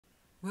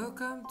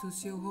Welcome to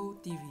XIOHOO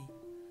TV.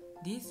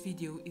 This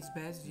video is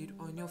best viewed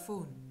on your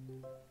phone.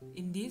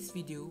 In this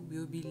video,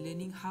 we'll be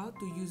learning how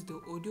to use the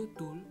audio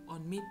tool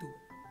on Meitu.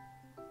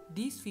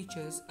 These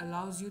features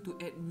allows you to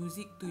add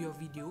music to your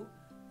video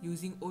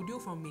using audio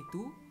from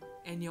Meitu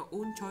and your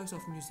own choice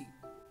of music.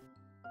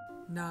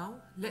 Now,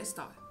 let's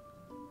start.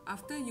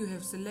 After you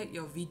have select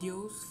your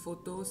videos,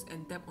 photos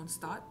and tap on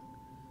start,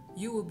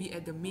 you will be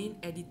at the main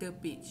editor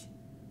page.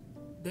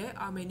 There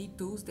are many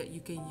tools that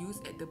you can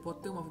use at the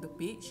bottom of the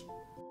page.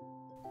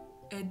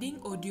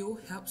 Adding audio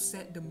helps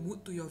set the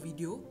mood to your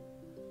video.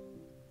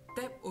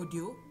 Tap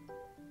audio.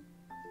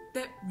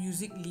 Tap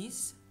music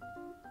list.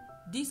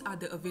 These are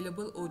the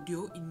available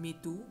audio in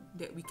Meitu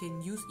that we can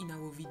use in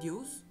our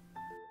videos.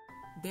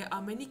 There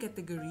are many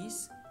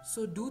categories,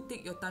 so do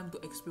take your time to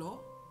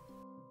explore.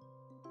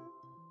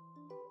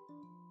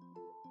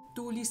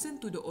 To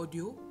listen to the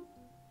audio,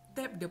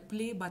 tap the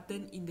play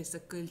button in the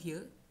circle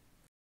here.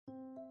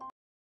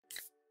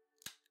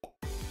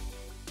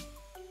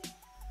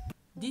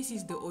 This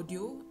is the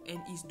audio and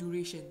its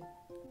duration.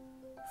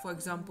 For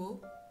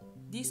example,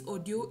 this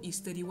audio is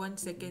 31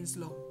 seconds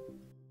long.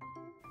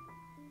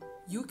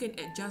 You can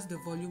adjust the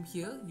volume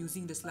here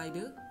using the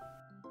slider.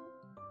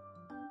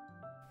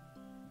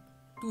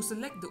 To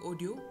select the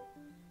audio,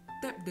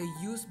 tap the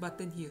Use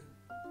button here.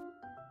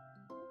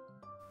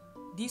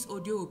 This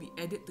audio will be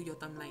added to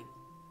your timeline.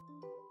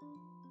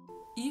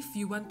 If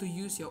you want to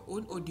use your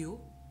own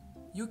audio,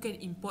 you can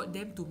import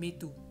them to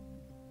Meitu.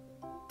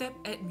 Tap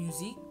Add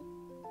Music.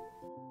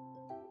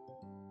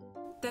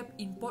 Tap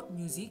Import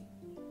Music.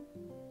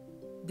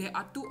 There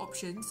are two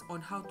options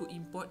on how to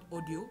import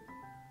audio.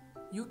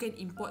 You can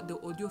import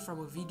the audio from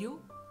a video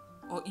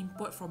or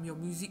import from your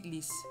music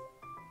list.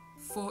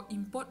 For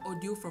import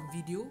audio from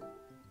video,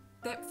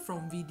 tap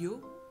From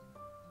Video.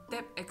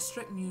 Tap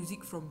Extract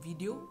Music from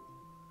Video.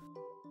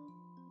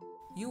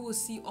 You will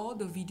see all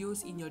the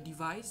videos in your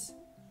device.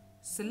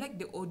 Select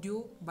the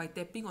audio by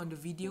tapping on the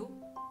video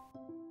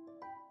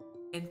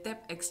and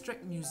tap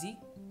Extract Music.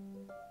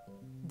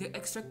 The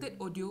extracted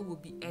audio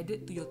will be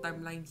added to your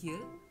timeline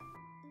here.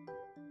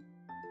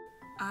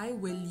 I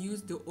will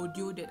use the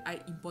audio that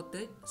I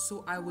imported,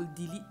 so I will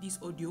delete this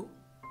audio.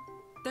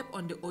 Tap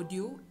on the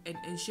audio and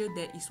ensure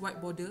there is white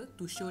border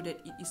to show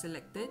that it is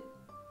selected.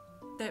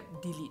 Tap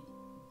Delete.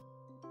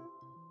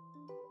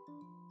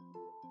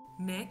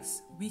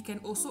 Next, we can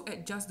also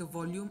adjust the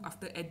volume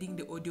after adding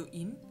the audio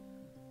in.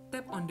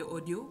 Tap on the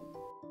audio.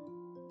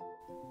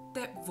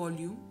 Tap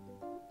Volume.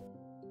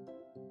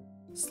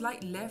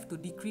 Slide left to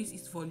decrease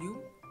its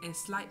volume and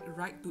slide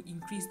right to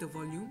increase the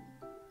volume.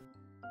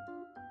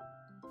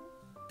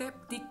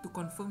 Tap Tick to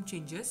confirm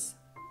changes.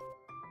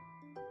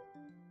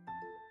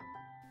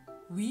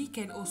 We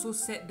can also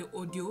set the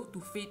audio to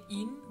fade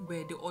in,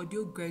 where the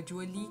audio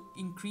gradually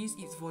increase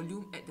its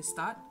volume at the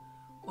start,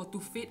 or to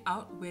fade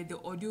out, where the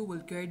audio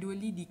will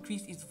gradually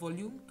decrease its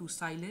volume to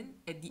silent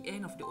at the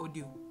end of the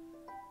audio.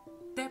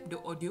 Tap the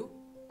audio.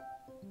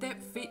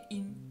 Tap Fade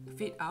In,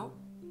 Fade Out.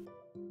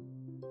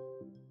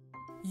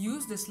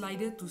 Use the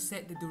slider to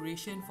set the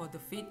duration for the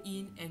fade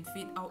in and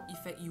fade out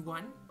effect you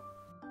want.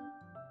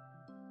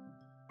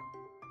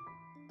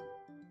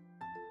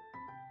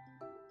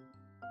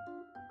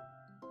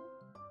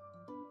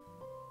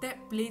 Tap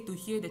play to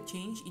hear the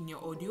change in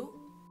your audio.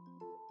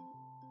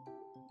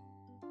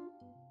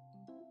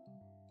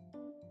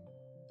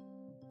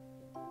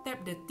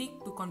 Tap the tick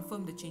to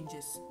confirm the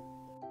changes.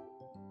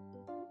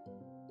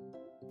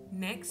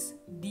 Next,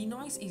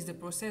 denoise is the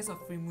process of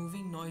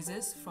removing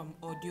noises from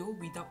audio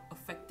without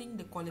affecting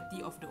the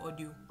quality of the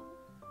audio.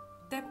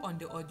 Tap on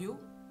the audio.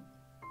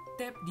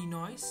 Tap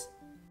Denoise.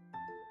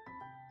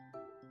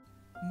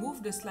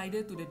 Move the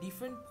slider to the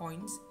different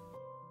points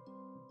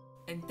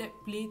and tap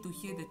play to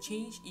hear the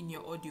change in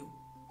your audio.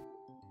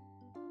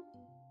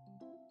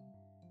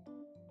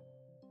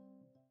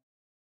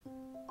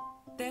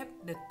 Tap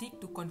the tick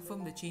to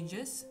confirm the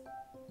changes.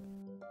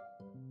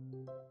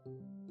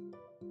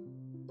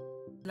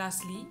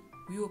 Lastly,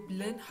 we will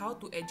learn how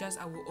to adjust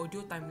our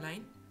audio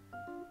timeline.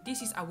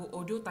 This is our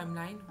audio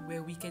timeline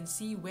where we can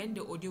see when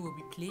the audio will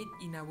be played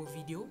in our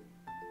video.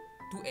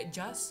 To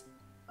adjust,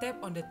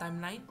 tap on the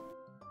timeline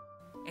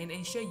and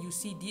ensure you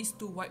see these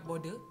two white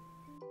borders.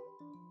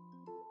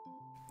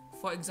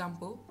 For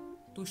example,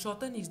 to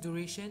shorten its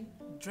duration,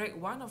 drag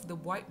one of the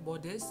white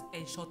borders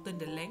and shorten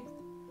the length.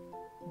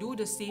 Do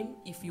the same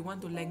if you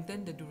want to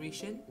lengthen the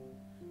duration.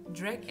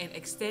 Drag and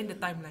extend the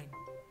timeline.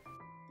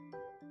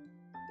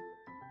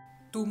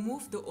 To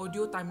move the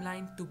audio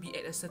timeline to be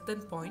at a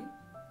certain point,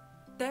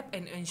 tap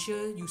and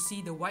ensure you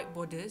see the white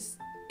borders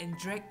and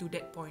drag to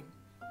that point.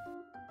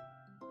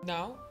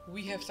 Now,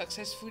 we have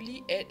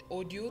successfully added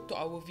audio to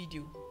our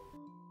video.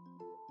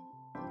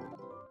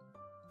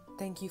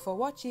 Thank you for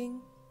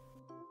watching.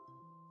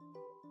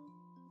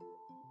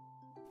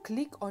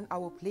 Click on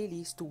our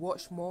playlist to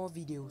watch more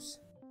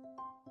videos.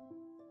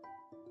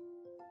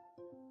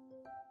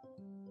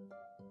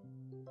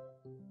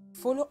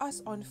 Follow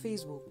us on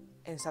Facebook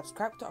and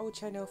subscribe to our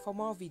channel for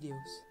more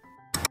videos.